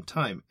the same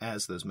time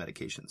as those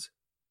medications.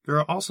 There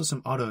are also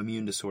some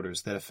autoimmune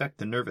disorders that affect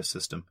the nervous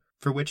system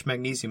for which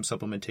magnesium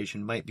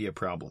supplementation might be a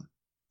problem.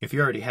 If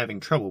you're already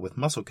having trouble with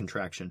muscle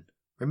contraction,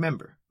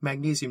 remember,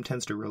 magnesium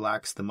tends to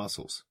relax the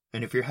muscles,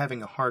 and if you're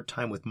having a hard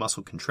time with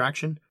muscle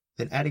contraction,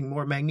 then adding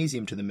more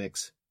magnesium to the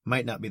mix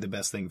might not be the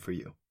best thing for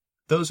you.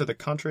 Those are the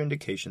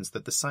contraindications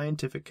that the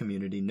scientific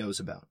community knows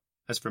about.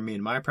 As for me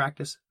and my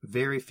practice,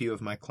 very few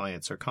of my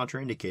clients are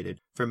contraindicated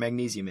for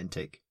magnesium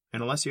intake,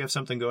 and unless you have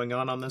something going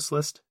on this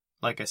list,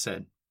 like I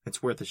said,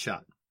 it's worth a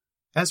shot.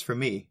 As for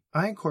me,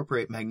 I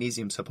incorporate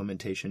magnesium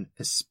supplementation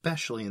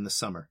especially in the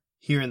summer.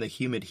 Here in the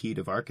humid heat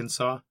of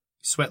Arkansas, you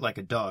sweat like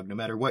a dog no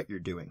matter what you're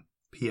doing.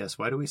 P.S.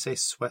 Why do we say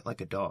sweat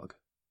like a dog?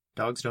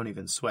 Dogs don't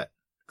even sweat,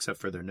 except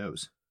for their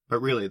nose.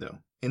 But really though,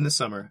 in the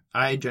summer,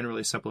 I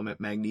generally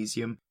supplement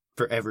magnesium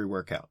for every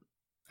workout.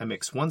 I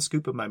mix 1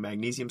 scoop of my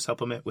magnesium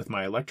supplement with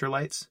my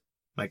electrolytes,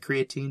 my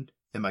creatine,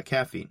 and my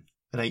caffeine,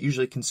 and I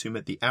usually consume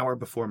it the hour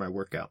before my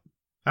workout.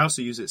 I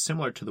also use it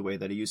similar to the way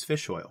that I use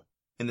fish oil,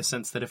 in the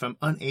sense that if I'm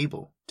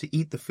unable to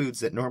eat the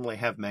foods that normally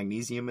have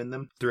magnesium in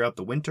them throughout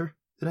the winter,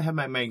 then I have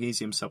my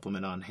magnesium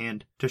supplement on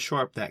hand to shore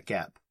up that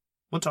gap.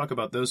 We'll talk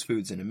about those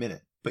foods in a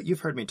minute, but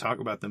you've heard me talk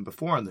about them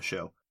before on the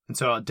show, and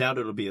so I doubt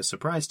it'll be a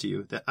surprise to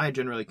you that I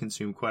generally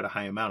consume quite a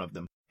high amount of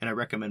them, and I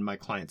recommend my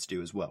clients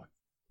do as well.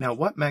 Now,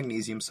 what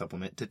magnesium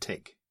supplement to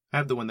take? I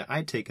have the one that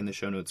I take in the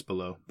show notes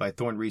below by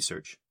Thorne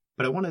Research,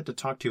 but I wanted to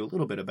talk to you a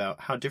little bit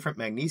about how different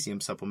magnesium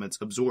supplements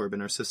absorb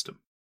in our system.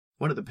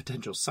 One of the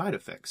potential side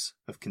effects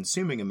of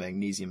consuming a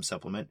magnesium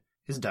supplement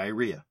is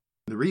diarrhea.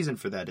 The reason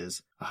for that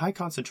is a high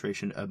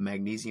concentration of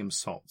magnesium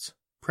salts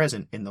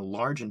present in the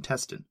large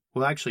intestine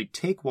will actually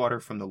take water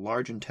from the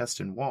large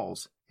intestine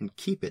walls and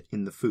keep it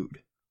in the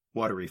food.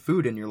 Watery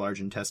food in your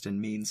large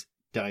intestine means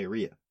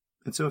diarrhea.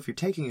 And so if you're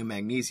taking a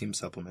magnesium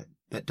supplement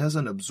that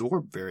doesn't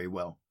absorb very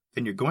well,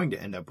 then you're going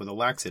to end up with a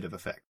laxative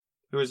effect.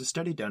 There was a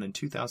study done in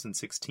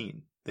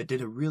 2016 that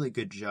did a really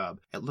good job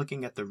at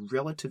looking at the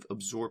relative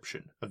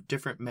absorption of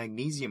different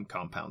magnesium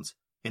compounds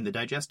in the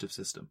digestive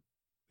system.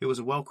 It was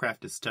a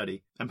well-crafted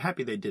study. I'm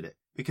happy they did it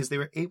because they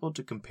were able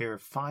to compare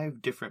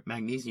 5 different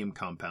magnesium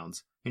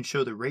compounds and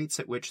show the rates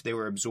at which they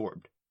were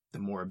absorbed. The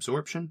more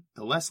absorption,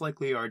 the less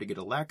likely you are to get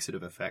a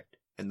laxative effect,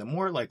 and the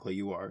more likely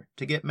you are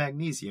to get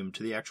magnesium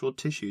to the actual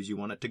tissues you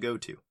want it to go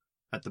to.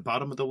 At the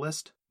bottom of the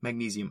list,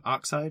 magnesium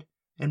oxide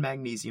and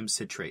magnesium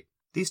citrate.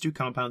 These 2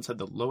 compounds have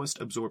the lowest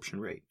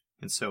absorption rate,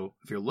 and so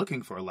if you're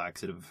looking for a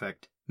laxative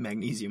effect,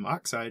 magnesium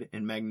oxide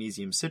and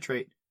magnesium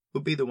citrate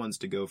would be the ones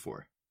to go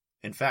for.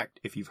 In fact,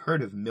 if you've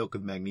heard of milk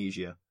of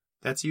magnesia,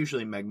 that's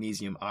usually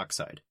magnesium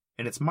oxide,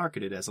 and it's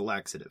marketed as a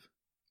laxative.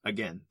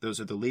 Again,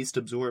 those are the least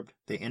absorbed,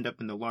 they end up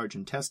in the large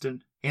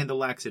intestine, and the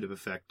laxative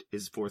effect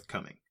is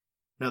forthcoming.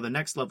 Now the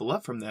next level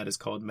up from that is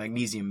called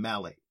magnesium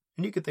malate,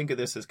 and you could think of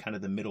this as kind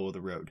of the middle of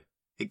the road.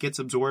 It gets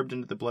absorbed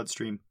into the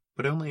bloodstream,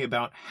 but only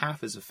about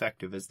half as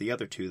effective as the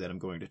other 2 that I'm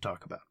going to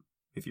talk about.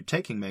 If you're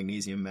taking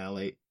magnesium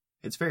malate,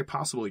 it's very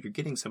possible you're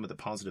getting some of the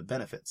positive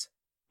benefits,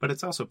 but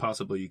it's also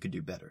possible you could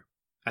do better.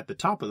 At the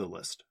top of the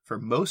list, for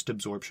most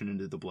absorption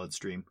into the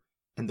bloodstream,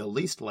 and the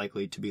least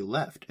likely to be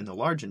left in the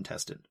large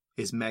intestine,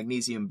 is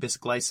magnesium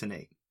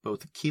bisglycinate.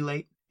 both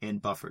chelate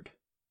and buffered.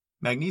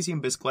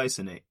 Magnesium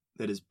bisglycinate,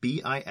 that is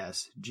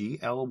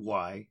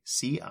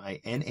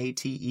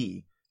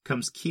BISGLYCINATE,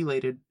 comes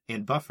chelated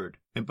and buffered,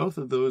 and both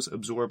of those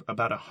absorb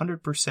about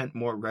 100%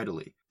 more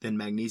readily than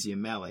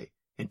magnesium malate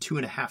and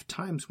 2.5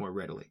 times more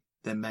readily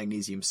than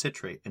magnesium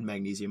citrate and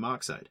magnesium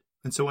oxide.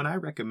 And so when I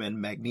recommend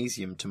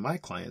magnesium to my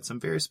clients, I'm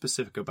very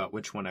specific about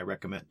which one I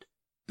recommend.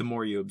 The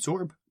more you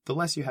absorb, the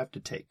less you have to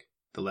take.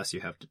 The less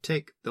you have to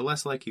take, the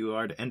less likely you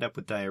are to end up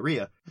with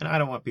diarrhea, and I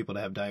don't want people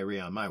to have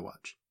diarrhea on my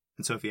watch.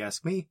 And so if you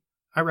ask me,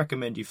 I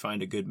recommend you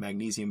find a good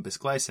magnesium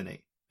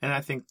bisglycinate, and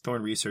I think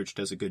Thorne Research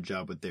does a good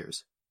job with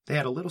theirs. They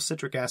add a little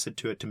citric acid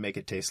to it to make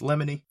it taste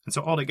lemony, and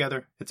so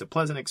altogether, it's a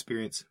pleasant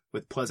experience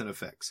with pleasant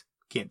effects.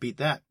 Can't beat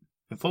that.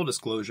 In full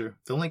disclosure,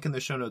 the link in the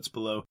show notes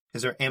below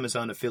is our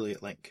Amazon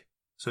affiliate link.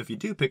 So if you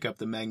do pick up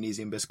the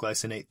magnesium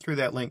bisglycinate through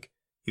that link,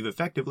 you've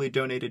effectively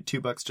donated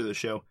 $2 to the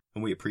show,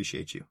 and we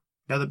appreciate you.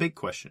 Now the big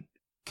question,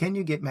 can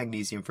you get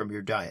magnesium from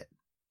your diet?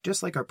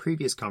 Just like our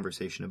previous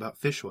conversation about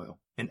fish oil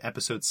in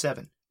episode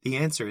 7, the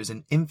answer is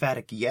an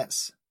emphatic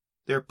yes.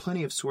 There are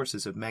plenty of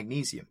sources of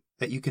magnesium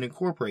that you can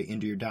incorporate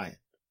into your diet.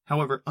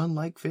 However,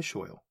 unlike fish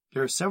oil,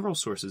 there are several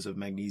sources of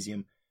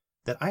magnesium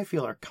that I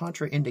feel are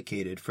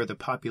contraindicated for the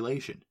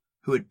population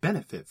who would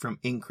benefit from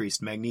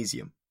increased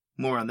magnesium.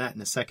 More on that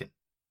in a second.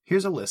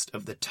 Here's a list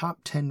of the top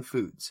 10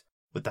 foods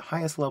with the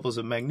highest levels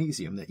of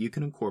magnesium that you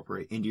can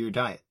incorporate into your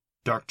diet.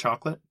 Dark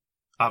chocolate,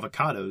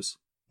 avocados,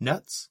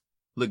 nuts,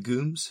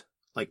 legumes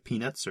like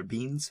peanuts or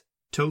beans,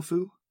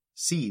 tofu,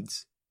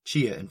 seeds,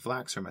 chia and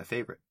flax are my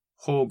favorite,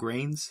 whole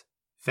grains,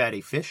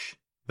 fatty fish,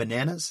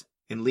 bananas,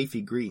 and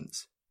leafy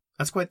greens.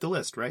 That's quite the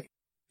list, right?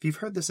 If you've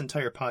heard this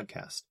entire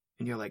podcast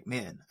and you're like,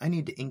 man, I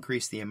need to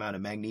increase the amount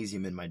of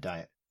magnesium in my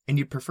diet, and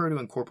you'd prefer to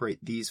incorporate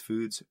these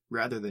foods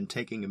rather than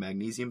taking a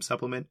magnesium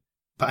supplement,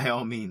 by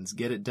all means,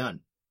 get it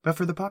done. But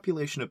for the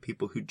population of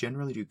people who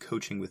generally do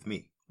coaching with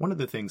me, one of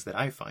the things that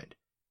I find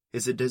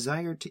is a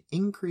desire to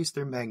increase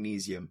their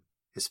magnesium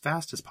as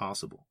fast as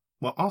possible,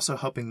 while also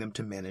helping them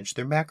to manage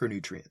their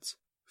macronutrients.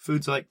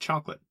 Foods like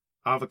chocolate,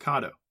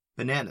 avocado,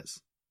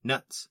 bananas,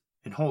 nuts,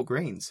 and whole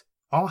grains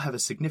all have a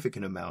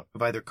significant amount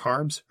of either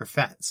carbs or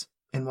fats.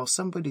 And while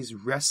somebody's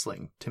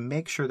wrestling to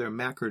make sure their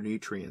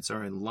macronutrients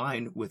are in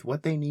line with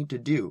what they need to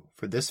do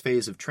for this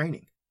phase of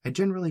training, I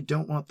generally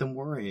don't want them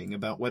worrying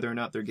about whether or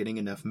not they're getting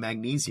enough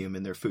magnesium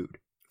in their food.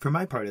 For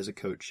my part as a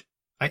coach,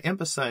 I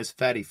emphasize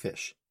fatty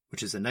fish,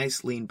 which is a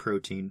nice lean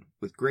protein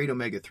with great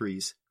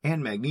omega-3s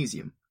and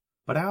magnesium.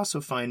 But I also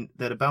find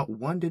that about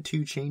 1 to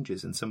 2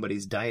 changes in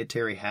somebody's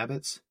dietary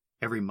habits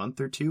every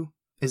month or two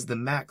is the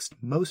max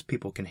most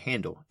people can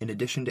handle in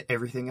addition to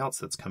everything else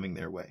that's coming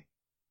their way.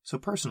 So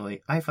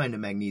personally, I find a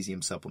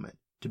magnesium supplement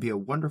to be a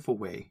wonderful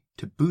way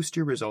to boost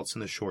your results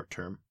in the short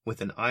term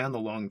with an eye on the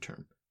long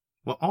term,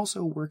 while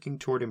also working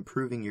toward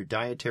improving your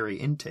dietary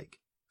intake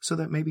so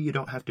that maybe you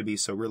don't have to be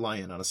so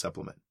reliant on a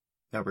supplement.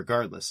 Now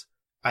regardless,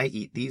 I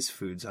eat these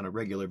foods on a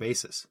regular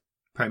basis,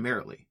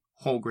 primarily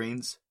whole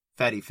grains,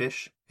 fatty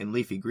fish, and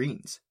leafy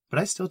greens, but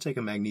I still take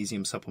a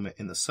magnesium supplement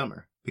in the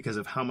summer because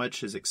of how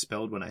much is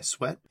expelled when I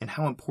sweat and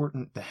how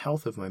important the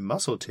health of my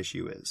muscle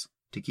tissue is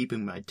to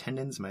keeping my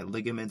tendons, my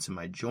ligaments, and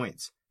my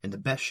joints in the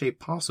best shape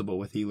possible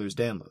with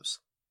Ehlers-Danlos.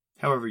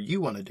 However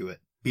you want to do it,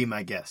 be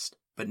my guest,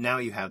 but now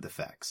you have the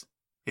facts.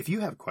 If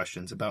you have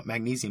questions about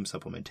magnesium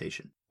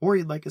supplementation, or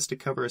you'd like us to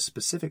cover a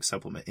specific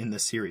supplement in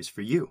this series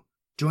for you,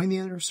 join the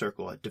Inner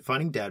Circle at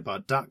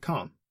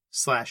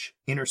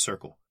definingdadbod.com/inner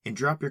circle and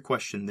drop your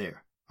question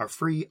there. Our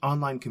free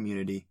online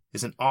community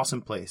is an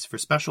awesome place for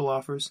special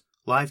offers,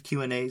 live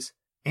Q&As,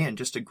 and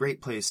just a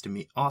great place to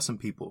meet awesome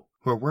people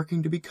who are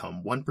working to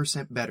become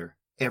 1% better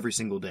every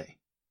single day.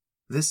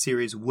 This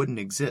series wouldn't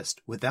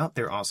exist without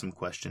their awesome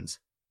questions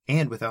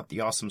and without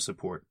the awesome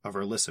support of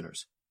our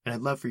listeners, and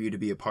I'd love for you to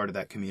be a part of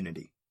that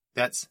community.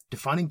 That's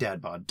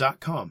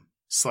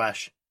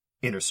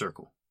definingdadbod.com/inner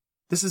circle.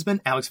 This has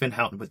been Alex Van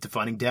Houten with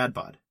Defining Dad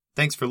Bod.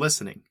 Thanks for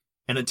listening,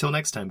 and until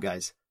next time,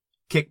 guys,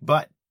 kick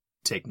butt,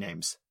 take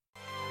names.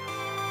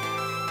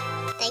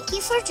 Thank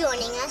you for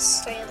joining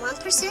us for your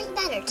 1%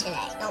 Better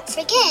today. Don't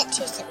forget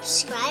to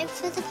subscribe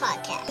for the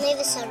podcast. Leave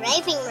us a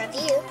raving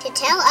review to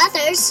tell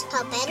others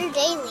how Better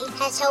Daily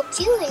has helped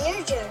you in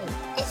your journey.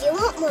 If you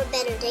want more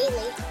Better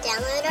Daily,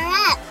 download our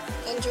app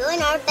and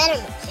join our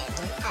Betterment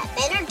family at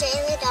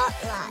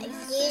betterdaily.live.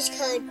 Use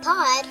code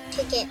POD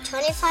to get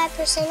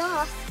 25%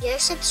 off your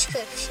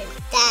subscription.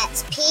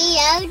 That's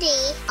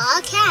POD,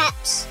 all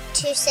caps,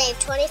 to save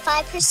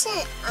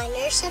 25% on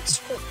your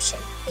subscription.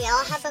 We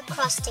all have a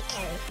cross to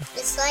carry.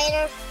 It's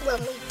lighter when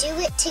we do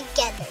it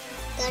together.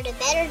 Go to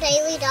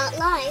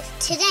betterdaily.live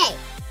today.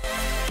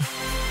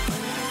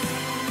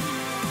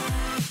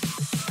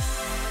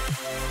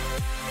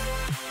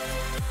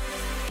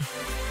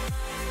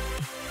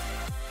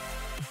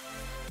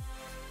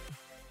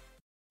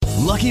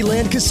 Lucky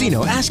Land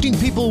Casino, asking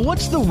people,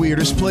 what's the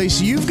weirdest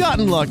place you've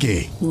gotten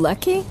lucky?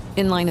 Lucky?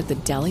 In line at the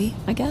deli,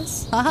 I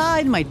guess? Aha,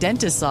 in my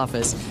dentist's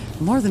office.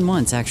 More than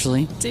once,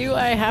 actually. Do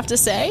I have to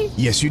say?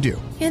 Yes, you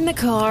do. In the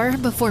car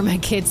before my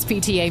kids'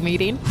 PTA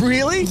meeting.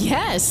 Really?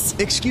 Yes.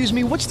 Excuse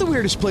me, what's the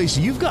weirdest place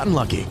you've gotten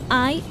lucky?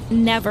 I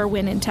never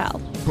win and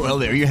tell. Well,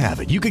 there you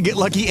have it. You can get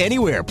lucky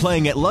anywhere,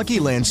 playing at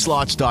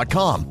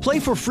LuckyLandSlots.com. Play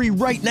for free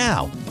right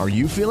now. Are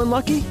you feeling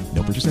lucky?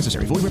 No purchase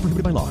necessary. Void where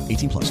prohibited by law.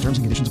 18 plus. Terms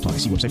and conditions apply.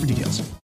 See website for details.